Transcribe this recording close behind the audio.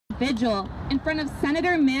vigil in front of Senator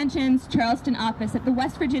Manchin's Charleston office at the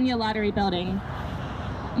West Virginia Lottery Building.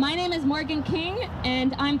 My name is Morgan King,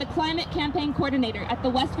 and I'm the Climate Campaign Coordinator at the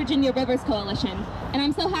West Virginia Rivers Coalition. And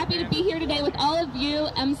I'm so happy to be here today with all of you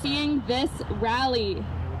emceeing this rally.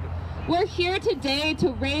 We're here today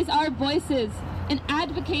to raise our voices and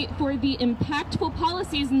advocate for the impactful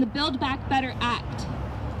policies in the Build Back Better Act.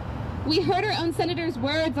 We heard our own senator's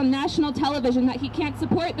words on national television that he can't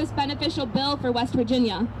support this beneficial bill for West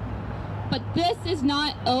Virginia. But this is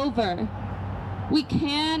not over. We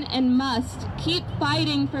can and must keep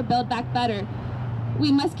fighting for Build Back Better.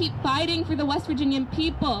 We must keep fighting for the West Virginian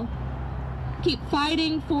people. Keep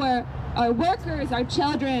fighting for our workers, our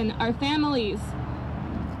children, our families,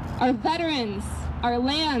 our veterans, our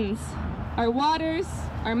lands, our waters,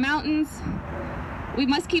 our mountains. We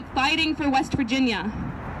must keep fighting for West Virginia.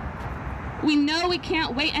 We know we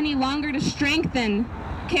can't wait any longer to strengthen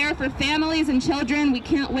care for families and children. We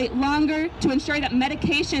can't wait longer to ensure that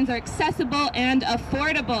medications are accessible and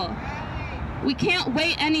affordable. We can't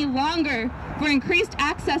wait any longer for increased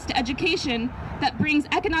access to education that brings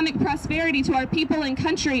economic prosperity to our people and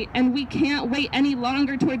country, and we can't wait any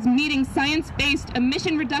longer towards meeting science-based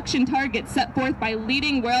emission reduction targets set forth by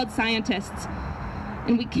leading world scientists.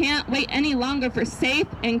 And we can't wait any longer for safe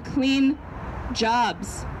and clean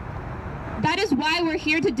jobs. That is why we're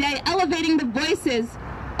here today, elevating the voices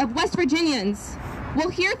of West Virginians. We'll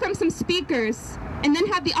hear from some speakers and then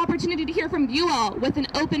have the opportunity to hear from you all with an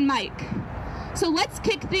open mic. So let's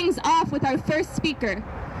kick things off with our first speaker,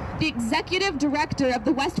 the Executive Director of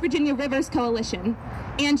the West Virginia Rivers Coalition,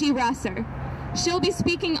 Angie Rosser. She'll be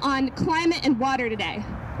speaking on climate and water today.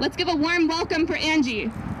 Let's give a warm welcome for Angie.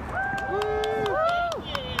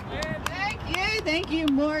 Thank you,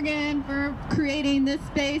 Morgan, for creating this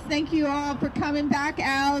space. Thank you all for coming back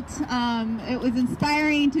out. It was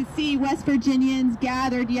inspiring to see West Virginians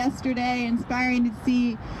gathered yesterday, inspiring to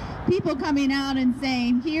see people coming out and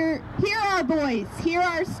saying, hear our voice, hear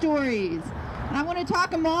our stories. And I want to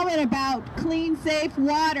talk a moment about clean, safe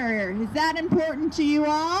water. Is that important to you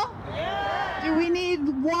all? Yeah. Do we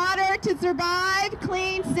need water to survive?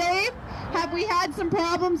 Clean, safe? Have we had some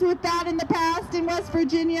problems with that in the past in West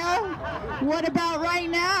Virginia? What about right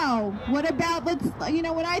now? What about,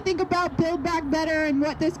 when I think about Build Back Better and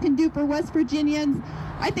what this can do for West Virginians,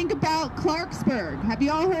 I think about Clarksburg. Have you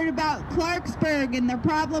all heard about Clarksburg and their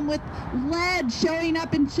problem with lead showing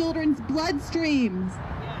up in children's bloodstreams?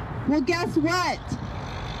 Well, guess what?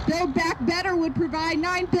 Build Back Better would provide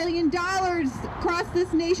 $9 billion across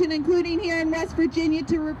this nation, including here in West Virginia,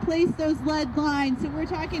 to replace those lead lines. So we're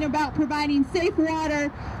talking about providing safe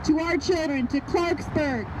water to our children, to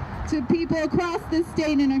Clarksburg, to people across this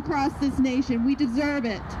state and across this nation. We deserve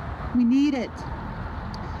it. We need it.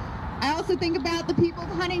 I also think about the people of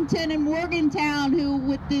Huntington and Morgantown who,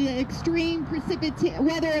 with the extreme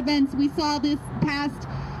weather events we saw this past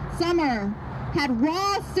summer, had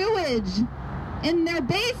raw sewage in their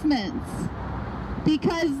basements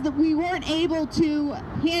because we weren't able to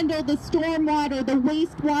handle the stormwater, the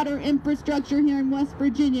wastewater infrastructure here in West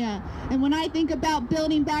Virginia. And when I think about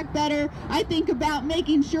building back better, I think about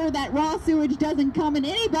making sure that raw sewage doesn't come in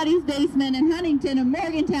anybody's basement in Huntington and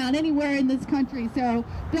Morgantown, anywhere in this country. So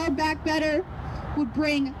Build Back Better would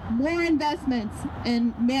bring more investments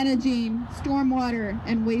in managing stormwater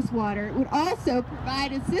and wastewater. It would also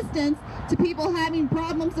provide assistance to people having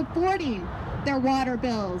problems affording their water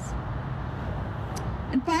bills.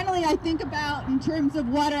 And finally, I think about, in terms of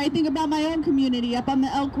water, I think about my own community up on the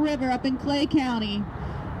Elk River, up in Clay County.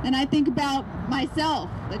 And I think about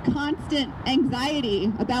myself, the constant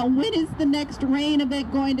anxiety about when is the next rain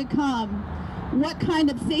event going to come? What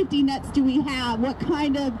kind of safety nets do we have? What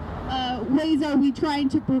kind of ways are we trying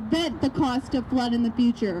to prevent the cost of flood in the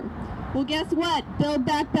future? Well, guess what? Build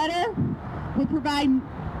Back Better will provide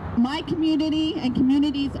my community and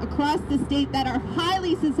communities across the state that are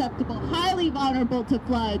highly susceptible, highly vulnerable to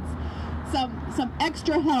floods, some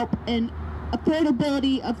extra help in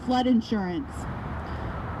affordability of flood insurance.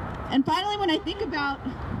 And finally, when I think about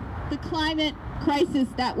the climate crisis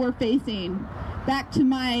that we're facing, back to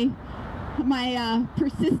my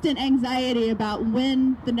persistent anxiety about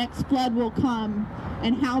when the next flood will come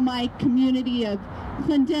and how my community of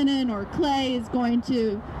Clendenin or Clay is going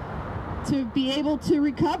to be able to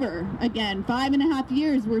recover again. 5.5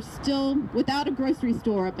 years, we're still without a grocery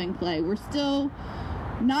store up in Clay. We're still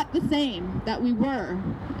not the same that we were.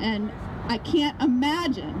 And I can't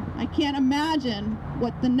imagine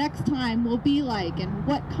what the next time will be like and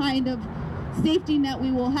what kind of safety net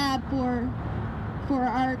we will have for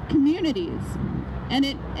our communities. And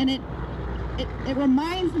it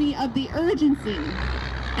reminds me of the urgency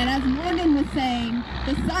And as Morgan was saying,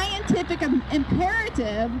 the scientific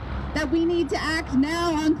imperative that we need to act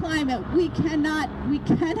now on climate, we cannot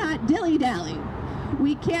dilly-dally.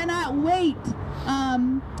 We cannot wait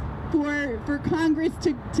for Congress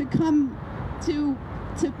to come to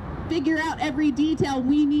figure out every detail.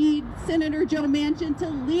 We need Senator Joe Manchin to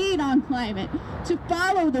lead on climate, to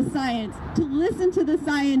follow the science, to listen to the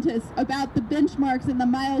scientists about the benchmarks and the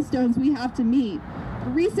milestones we have to meet. The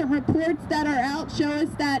recent reports that are out show us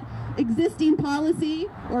that existing policy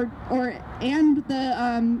and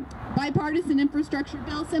the bipartisan infrastructure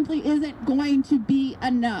bill simply isn't going to be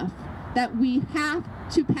enough. That we have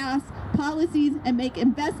to pass policies and make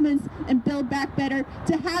investments and build back better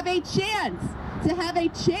to have a chance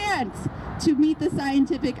to meet the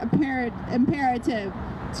scientific imperative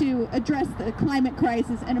to address the climate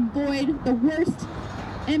crisis and avoid the worst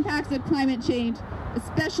impacts of climate change,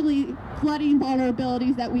 especially flooding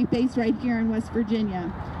vulnerabilities that we face right here in West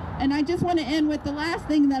Virginia. And I just want to end with the last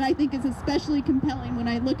thing that I think is especially compelling when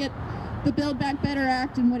I look at the Build Back Better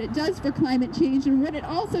Act and what it does for climate change and what it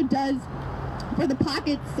also does for the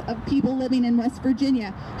pockets of people living in West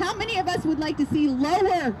Virginia. How many of us would like to see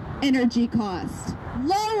lower energy costs?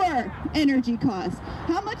 Lower energy costs.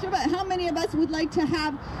 How many of us would like to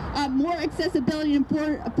have more accessibility and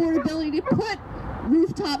affordability to put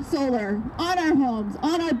rooftop solar on our homes,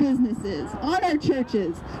 on our businesses, on our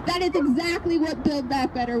churches? That is exactly what Build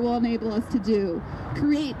Back Better will enable us to do.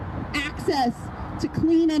 Create access to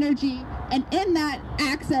clean energy, and in that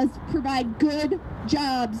access provide good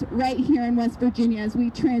jobs right here in West Virginia as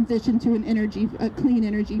we transition to a clean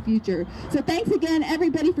energy future. So thanks again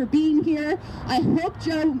everybody for being here. I hope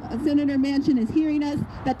Senator Manchin is hearing us,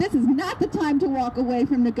 that this is not the time to walk away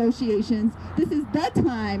from negotiations. This is the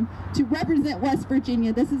time to represent West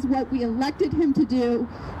Virginia. This is what we elected him to do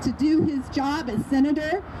his job as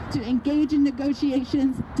senator, to engage in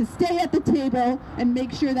negotiations, to stay at the table and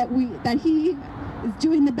make sure that he is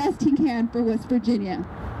doing the best he can for West Virginia.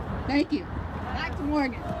 Thank you. Back to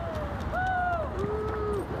Morgan.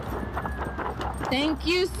 Thank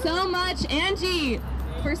you so much, Angie,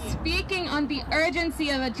 for speaking on the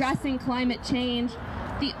urgency of addressing climate change,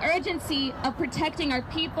 the urgency of protecting our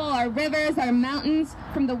people, our rivers, our mountains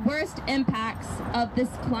from the worst impacts of this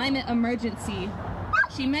climate emergency.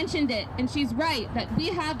 She mentioned it, and she's right, that we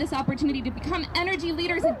have this opportunity to become energy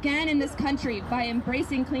leaders again in this country by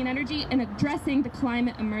embracing clean energy and addressing the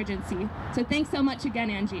climate emergency. So thanks so much again,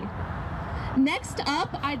 Angie. Next up,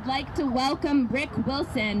 I'd like to welcome Rick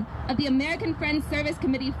Wilson of the American Friends Service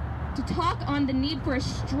Committee to talk on the need for a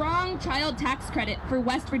strong child tax credit for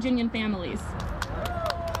West Virginian families.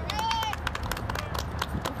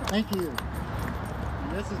 Thank you.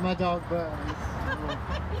 This is my dog, Buzz.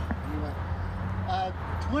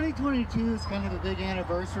 2022 is kind of a big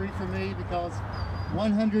anniversary for me because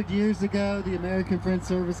 100 years ago, the American Friends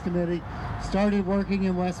Service Committee started working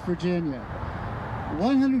in West Virginia.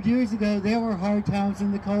 100 years ago, there were hard times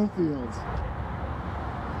in the coal fields.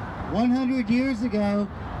 100 years ago,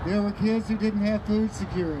 there were kids who didn't have food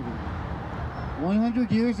security. 100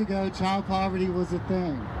 years ago, child poverty was a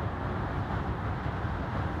thing.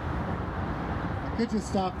 I could just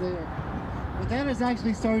stop there. But that has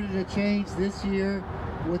actually started to change this year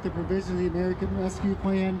with the provision of the American Rescue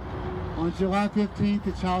Plan. On July 15th,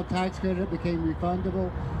 the child tax credit became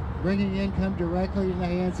refundable, bringing income directly in the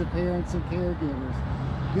hands of parents and caregivers.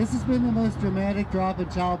 This has been the most dramatic drop in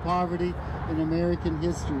child poverty in American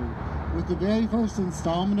history. With the very first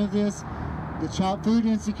installment of this, the child food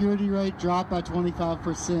insecurity rate dropped by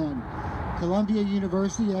 25%. Columbia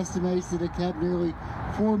University estimates that it kept nearly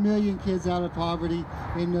 4 million kids out of poverty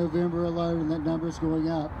in November alone, and that number is going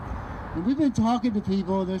up. And we've been talking to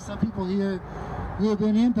people, and there's some people here who have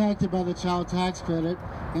been impacted by the child tax credit,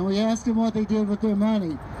 and we asked them what they did with their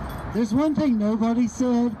money. There's one thing nobody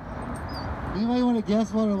said. Anybody want to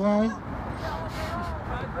guess what it was?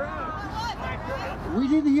 We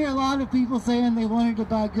didn't hear a lot of people saying they wanted to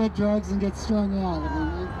buy good drugs and get strung out. I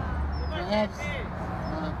mean, perhaps.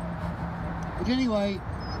 But anyway,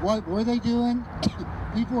 what were they doing?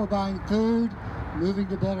 People were buying food, moving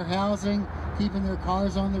to better housing, keeping their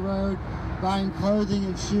cars on the road, buying clothing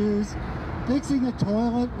and shoes, fixing a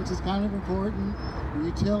toilet, which is kind of important,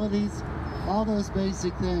 utilities, all those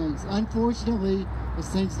basic things. Unfortunately, as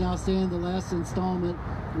things now stand, the last installment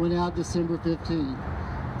went out December 15th.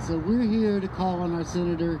 So we're here to call on our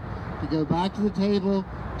senator to go back to the table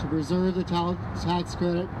to preserve the child tax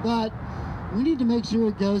credit, but we need to make sure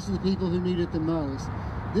it goes to the people who need it the most.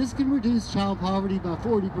 This can reduce child poverty by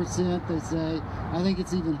 40%, they say. I think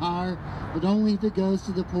it's even higher, but only if it goes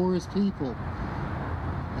to the poorest people.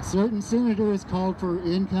 A certain senator has called for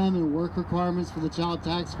income and work requirements for the child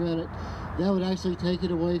tax credit. That would actually take it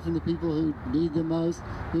away from the people who need the most,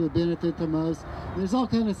 who would benefit the most. There's all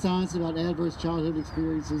kind of science about adverse childhood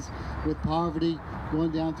experiences with poverty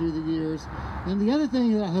going down through the years. And the other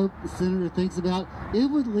thing that I hope the senator thinks about, it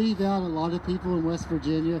would leave out a lot of people in West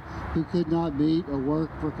Virginia who could not meet a work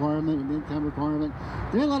requirement, an income requirement.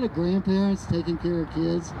 There are a lot of grandparents taking care of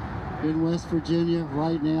kids in West Virginia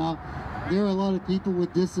right now. There are a lot of people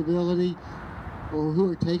with disability or who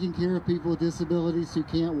are taking care of people with disabilities who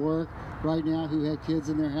can't work right now, who have kids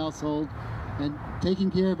in their household. And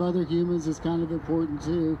taking care of other humans is kind of important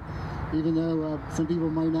too, even though some people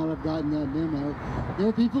might not have gotten that memo. There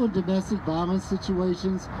are people in domestic violence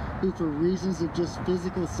situations who, for reasons of just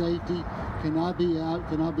physical safety, cannot be out,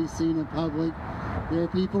 cannot be seen in public. There are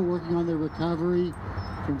people working on their recovery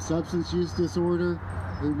from substance use disorder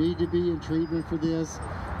who need to be in treatment for this.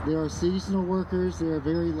 There are seasonal workers, there are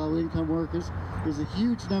very low-income workers. There's a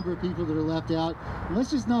huge number of people that are left out. And let's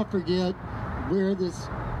just not forget where the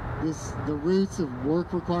roots of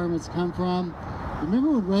work requirements come from.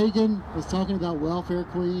 Remember when Reagan was talking about welfare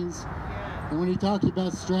queens? And when he talked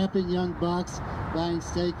about strapping young bucks buying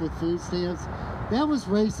steak with food stamps? That was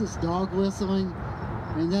racist dog whistling.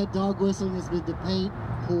 And that dog whistling has been to paint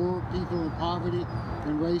poor people in poverty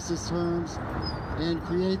in racist terms and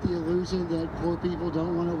create the illusion that poor people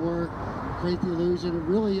don't want to work, create the illusion,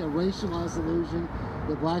 really a racialized illusion,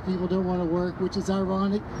 that black people don't want to work, which is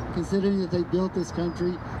ironic considering that they built this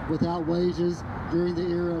country without wages during the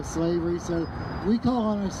era of slavery. So we call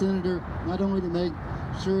on our senator not only to make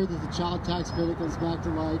sure that the child tax credit comes back to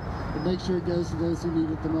life, but make sure it goes to those who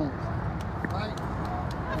need it the most. Right.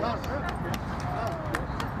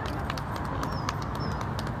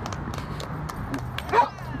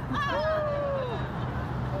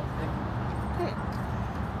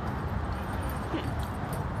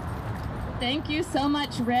 Thank you so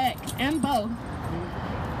much, Rick, and Bo.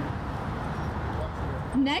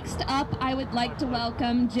 Next up, I would like to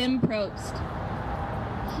welcome Jim Probst.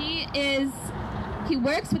 He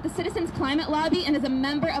works with the Citizens Climate Lobby and is a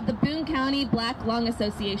member of the Boone County Black Lung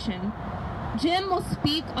Association. Jim will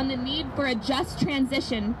speak on the need for a just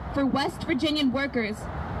transition for West Virginian workers,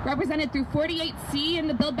 represented through 48C in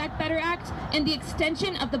the Build Back Better Act and the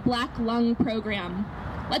extension of the Black Lung Program.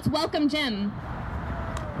 Let's welcome Jim.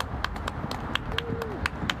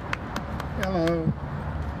 Hello.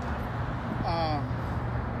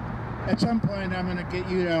 At some point, I'm going to get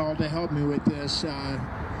you all to help me with this,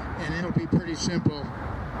 and it'll be pretty simple.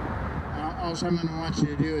 All I'm going to want you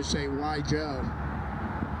to do is say, "Why, Joe?"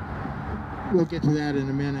 We'll get to that in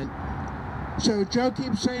a minute. So Joe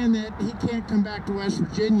keeps saying that he can't come back to West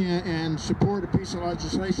Virginia and support a piece of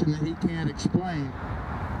legislation that he can't explain.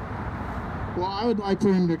 Well, I would like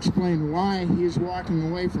for him to explain why he is walking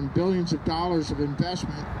away from billions of dollars of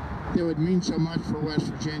investment that would mean so much for West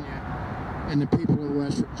Virginia and the people of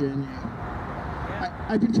West Virginia.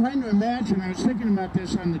 I've been trying to imagine, I was thinking about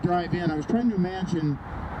this on the drive in, I was trying to imagine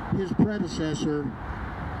his predecessor,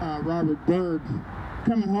 Robert Byrd,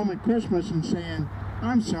 coming home at Christmas and saying,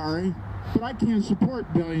 "I'm sorry, but I can't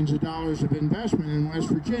support billions of dollars of investment in West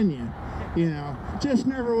Virginia." You know, just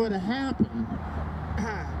never would have happened.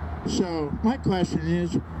 So my question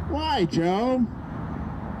is, why, Joe?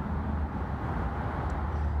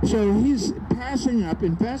 So he's passing up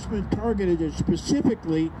investment targeted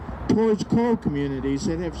specifically towards coal communities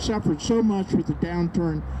that have suffered so much with the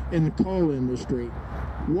downturn in the coal industry.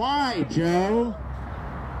 Why, Joe?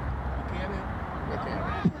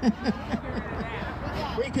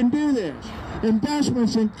 We can do this.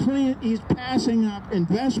 Investments in clean, he's passing up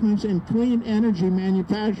investments in clean energy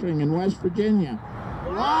manufacturing in West Virginia.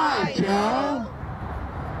 Why, Joe?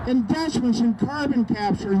 Investments in carbon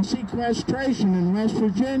capture and sequestration in West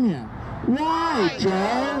Virginia. Why,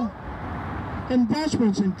 Joe?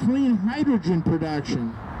 Investments in clean hydrogen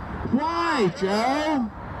production. Why, Joe?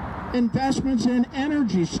 Investments in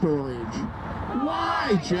energy storage.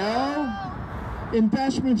 Why, Joe?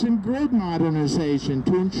 Investments in grid modernization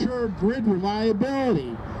to ensure grid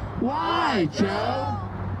reliability. Why, Joe?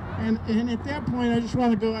 And at that point, I just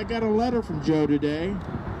want to go, I got a letter from Joe today.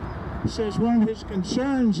 It says one of his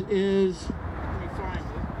concerns is, let me find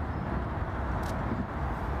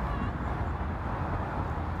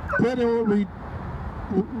it, that it will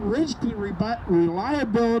risk the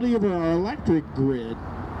reliability of our electric grid.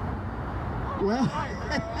 Well,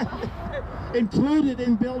 included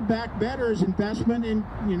in Build Back Better is investment in,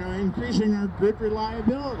 increasing our grid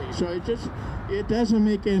reliability. So it doesn't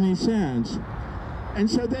make any sense. And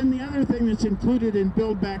so then the other thing that's included in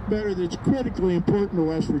Build Back Better that's critically important to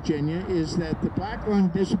West Virginia is that the Black Lung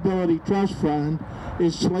Disability Trust Fund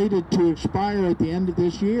is slated to expire at the end of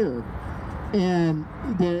this year. And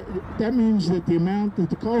that means that the amount that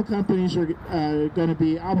the coal companies are going to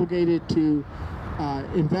be obligated to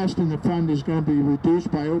invest in the fund is going to be reduced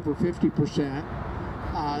by over 50%.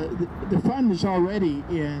 The fund is already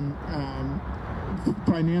in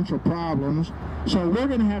financial problems, so we're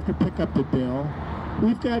going to have to pick up the bill.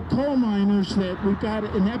 We've got coal miners we've got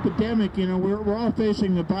an epidemic. You know, we're all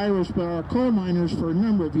facing the virus, but our coal miners for a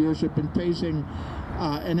number of years have been facing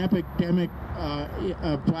an epidemic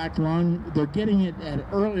of black lung. They're getting it at an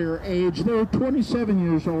earlier age. They were 27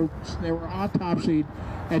 years old. They were autopsied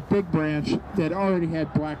at Big Branch that already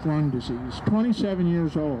had black lung disease. 27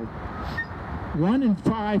 years old. 1 in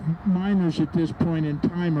 5 miners at this point in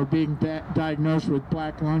time are being diagnosed with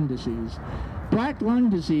black lung disease. Black lung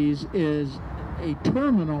disease is a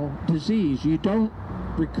terminal disease. You don't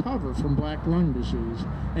recover from black lung disease,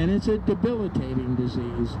 and it's a debilitating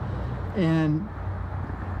disease. And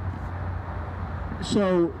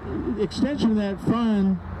so extension of that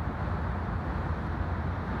fund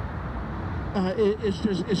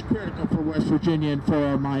is critical for West Virginia and for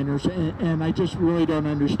our miners, and I just really don't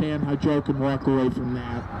understand how Joe can walk away from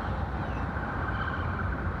that.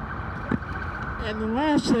 And the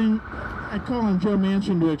last thing I call on Joe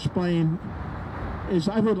Manchin to explain is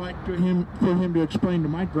I would like for him to explain to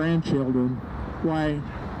my grandchildren why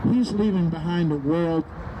he's leaving behind a world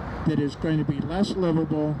that is going to be less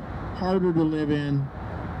livable, harder to live in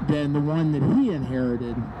than the one that he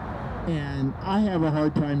inherited. And I have a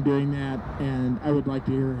hard time doing that, and I would like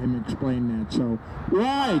to hear him explain that. So,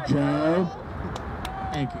 why, Joe?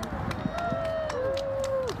 Thank you.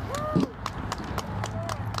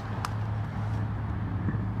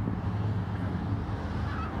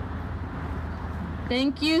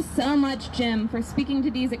 Thank you so much, Jim, for speaking to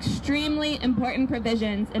these extremely important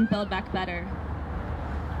provisions in Build Back Better.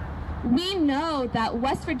 We know that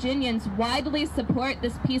West Virginians widely support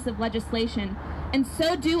this piece of legislation, and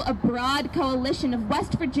so do a broad coalition of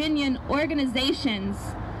West Virginian organizations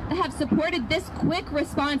that have supported this quick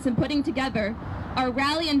response in putting together our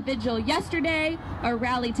rally and vigil yesterday, our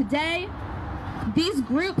rally today. These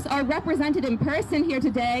groups are represented in person here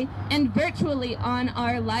today and virtually on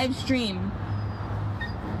our live stream.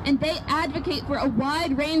 And they advocate for a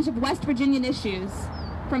wide range of West Virginian issues,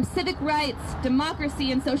 from civic rights,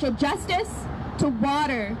 democracy, and social justice, to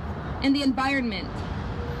water and the environment.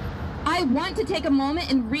 I want to take a moment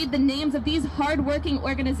and read the names of these hardworking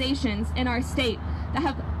organizations in our state that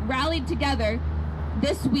have rallied together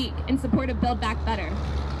this week in support of Build Back Better.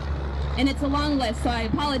 And it's a long list, so I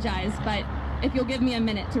apologize, but if you'll give me a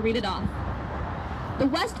minute to read it off. The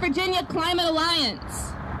West Virginia Climate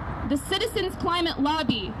Alliance, the Citizens Climate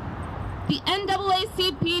Lobby, the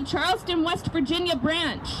NAACP Charleston, West Virginia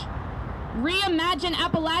branch, Reimagine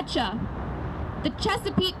Appalachia, the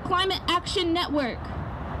Chesapeake Climate Action Network,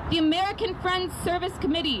 the American Friends Service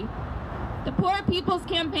Committee, the Poor People's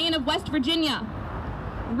Campaign of West Virginia,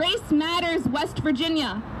 Race Matters West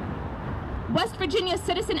Virginia, West Virginia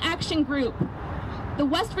Citizen Action Group, the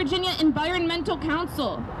West Virginia Environmental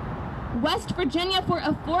Council, West Virginia for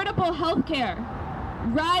Affordable Health Care,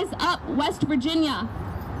 Rise Up West Virginia,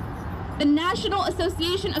 the National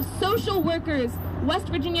Association of Social Workers West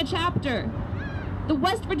Virginia Chapter, the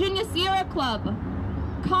West Virginia Sierra Club,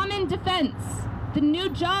 Common Defense, the New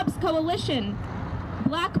Jobs Coalition,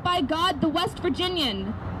 Black by God the West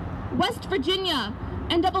Virginian, West Virginia,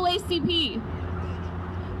 NAACP,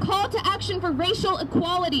 Call to Action for Racial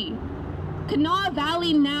Equality, Kanawha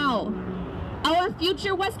Valley Now, Our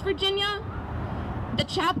Future West Virginia, the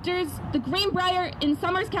chapters, the Greenbrier and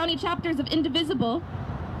Summers County chapters of Indivisible,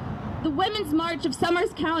 the Women's March of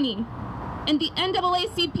Summers County, and the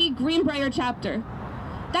NAACP Greenbrier chapter.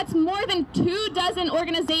 That's more than 24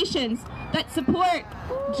 organizations that support,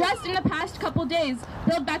 just in the past couple days,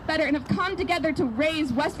 Build Back Better and have come together to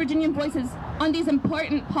raise West Virginian voices on these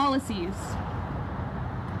important policies.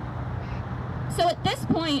 So at this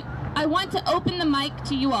point, I want to open the mic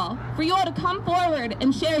to you all, for you all to come forward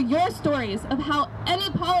and share your stories of how any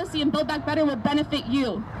policy in Build Back Better will benefit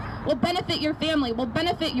you, will benefit your family, will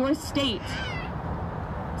benefit your state.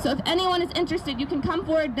 So if anyone is interested, you can come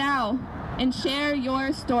forward now and share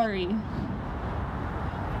your story.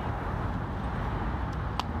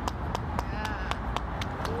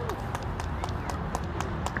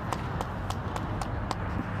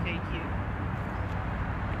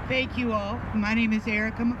 Thank you all. My name is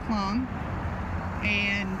Erica McClung,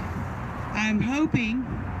 and I'm hoping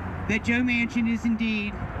that Joe Manchin is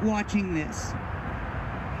indeed watching this.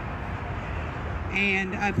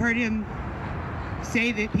 And I've heard him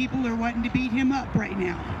say that people are wanting to beat him up right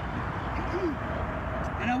now.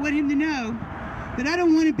 And I want him to know that I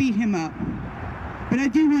don't want to beat him up, but I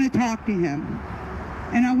do want to talk to him.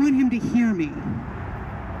 And I want him to hear me.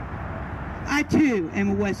 I too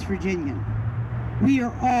am a West Virginian. We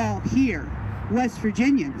are all here West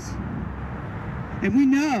Virginians. And we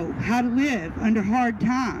know how to live under hard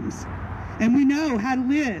times. And we know how to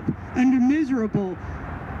live under miserable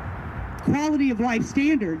quality of life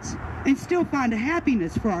standards and still find a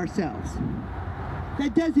happiness for ourselves.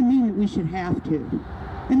 That doesn't mean that we should have to.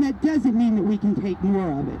 And that doesn't mean that we can take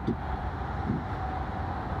more of it.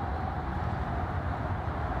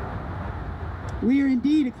 We are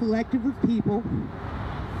indeed a collective of people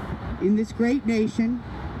in this great nation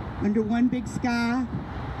under one big sky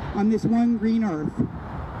on this one green earth.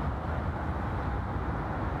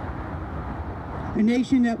 A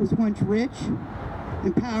nation that was once rich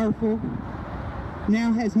and powerful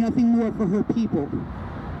now has nothing more for her people,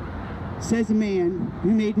 says a man who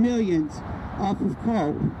made millions off of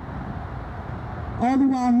coal, all the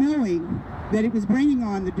while knowing that it was bringing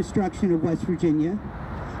on the destruction of West Virginia,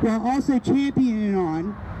 while also championing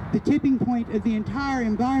on the tipping point of the entire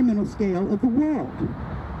environmental scale of the world.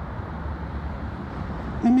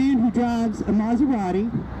 A man who drives a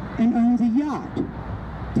Maserati and owns a yacht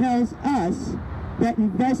tells us that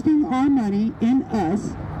investing our money in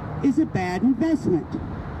us is a bad investment,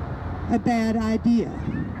 a bad idea.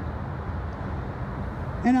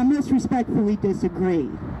 And I must respectfully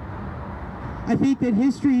disagree. I think that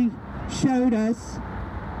history showed us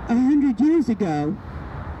 100 years ago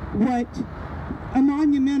what a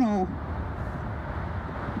monumental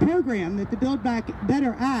program that the Build Back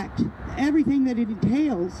Better Act, everything that it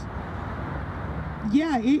entails,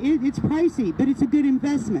 yeah, it's pricey, but it's a good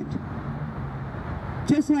investment.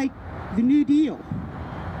 Just like the New Deal.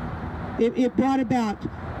 It brought about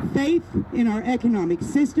faith in our economic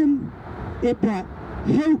system. It brought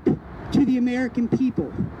hope to the American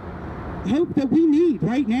people. Hope that we need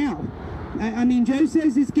right now. I mean, Joe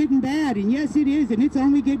says it's getting bad, and yes, it is, and it's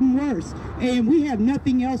only getting worse. And we have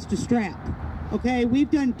nothing else to strap. Okay, we've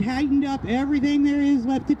tightened up everything there is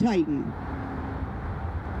left to tighten.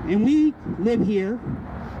 And we live here.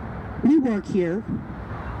 We work here.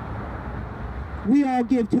 We all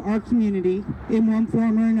give to our community in one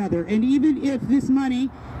form or another. And even if this money,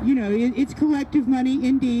 you know, it's collective money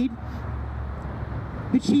indeed,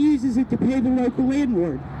 but she uses it to pay the local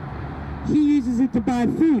landlord. He uses it to buy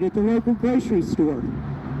food at the local grocery store.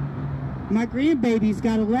 My grandbaby's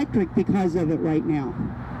got electric because of it right now.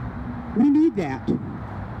 We need that.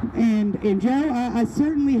 And Joe, I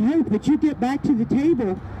certainly hope that you get back to the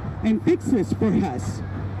table and fix this for us.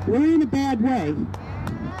 We're in a bad way.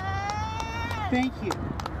 Thank you.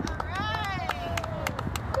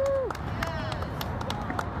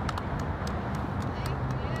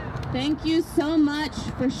 Thank you so much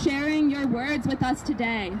for sharing your words with us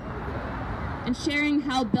today and sharing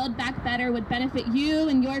how Build Back Better would benefit you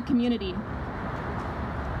and your community.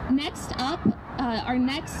 Next up, our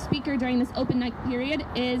next speaker during this open mic period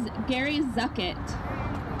is Gary Zuckett.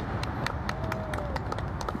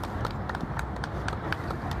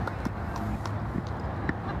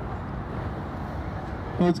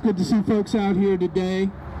 Well, it's good to see folks out here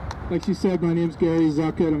today. Like she said, my name's Gary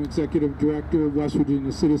Zuckett. I'm Executive Director of West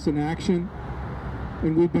Virginia Citizen Action.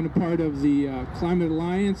 And we've been a part of the Climate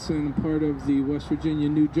Alliance and a part of the West Virginia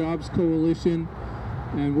New Jobs Coalition,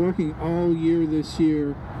 and working all year this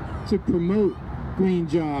year to promote green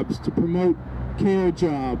jobs, to promote care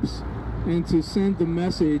jobs, and to send the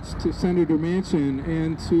message to Senator Manchin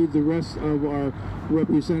and to the rest of our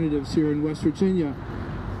representatives here in West Virginia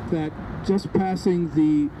that just passing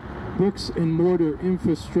the bricks and mortar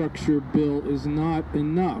infrastructure bill is not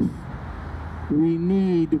enough. We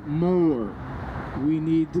need more. We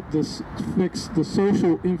need to fix the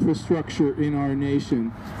social infrastructure in our nation,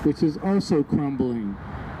 which is also crumbling.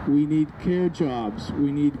 We need care jobs,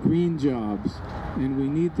 we need green jobs, and we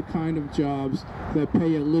need the kind of jobs that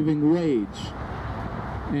pay a living wage.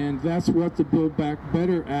 And that's what the Build Back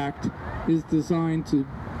Better Act is designed to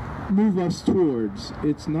move us towards.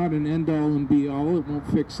 It's not an end-all and be-all. It won't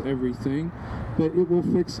fix everything, but it will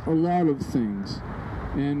fix a lot of things.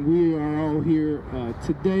 And we are all here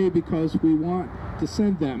today because we want to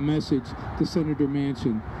send that message to Senator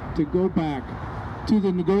Manchin, to go back to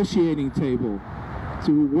the negotiating table,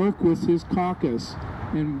 to work with his caucus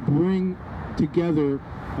and bring together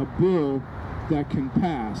a bill that can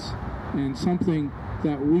pass, and something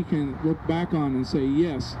that we can look back on and say,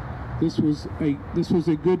 yes, this was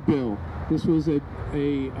a good bill. This was a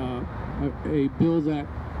bill that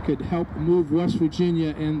could help move West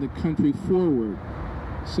Virginia and the country forward.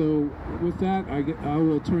 So with that, I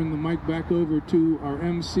will turn the mic back over to our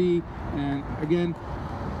MC. And again,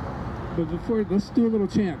 but before, let's do a little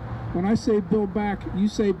chant. When I say build back, you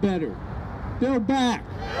say better. Build back.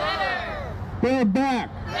 Better. Build back.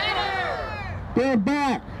 Better. Build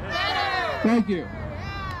back. Better. Thank you.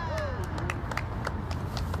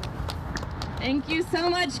 Thank you so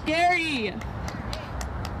much, Gary.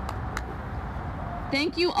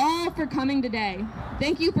 Thank you all for coming today.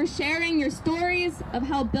 Thank you for sharing your stories of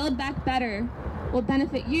how Build Back Better will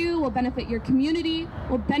benefit you, will benefit your community,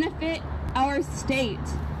 will benefit our state.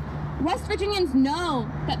 West Virginians know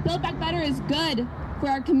that Build Back Better is good for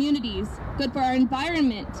our communities, good for our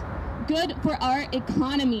environment, good for our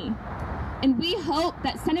economy. And we hope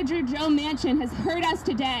that Senator Joe Manchin has heard us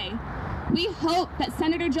today. We hope that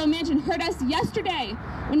Senator Joe Manchin heard us yesterday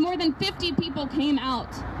when more than 50 people came out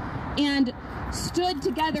and stood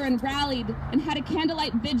together and rallied and had a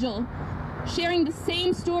candlelight vigil, sharing the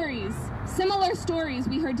same stories, similar stories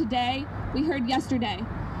we heard today, we heard yesterday.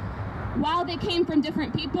 While they came from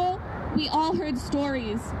different people, we all heard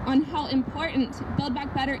stories on how important Build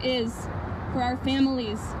Back Better is for our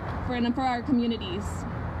families, for our communities.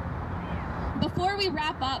 Before we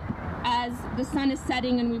wrap up, as the sun is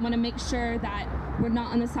setting and we want to make sure that we're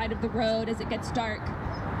not on the side of the road as it gets dark,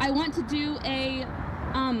 I want to do a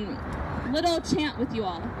little chant with you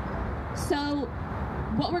all. So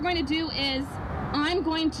what we're going to do is I'm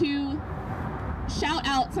going to shout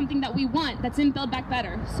out something that we want that's in Build Back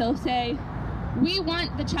Better. So say, we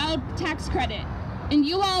want the child tax credit. And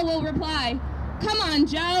you all will reply, come on,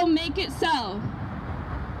 Joe, make it so.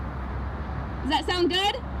 Does that sound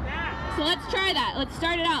good? Yeah. So let's try that. Let's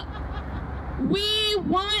start it out. We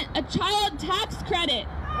want a child tax credit.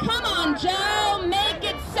 Come on, Joe, make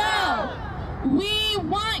it so. We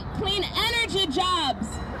want clean energy jobs.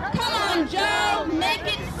 Come on, Joe, make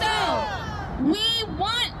it so. We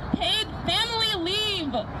want paid family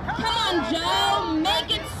leave. Come on, Joe,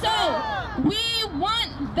 make it so. We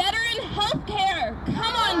want veteran health care.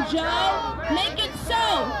 Come on, Joe, make it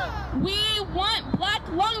so. We want black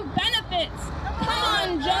lung benefits. Come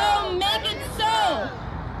on, Joe, make it so.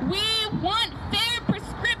 We want fair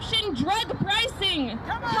prescription drug pricing.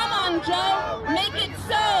 Come on, Joe, make it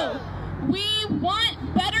so. We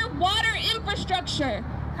want better water infrastructure.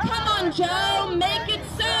 Come on, Joe, make it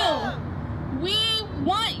so. We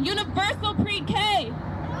want universal pre-K.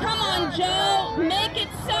 Come on, Joe, make it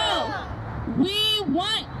so. We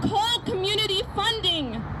want coal community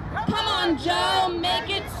funding. Come on, Joe,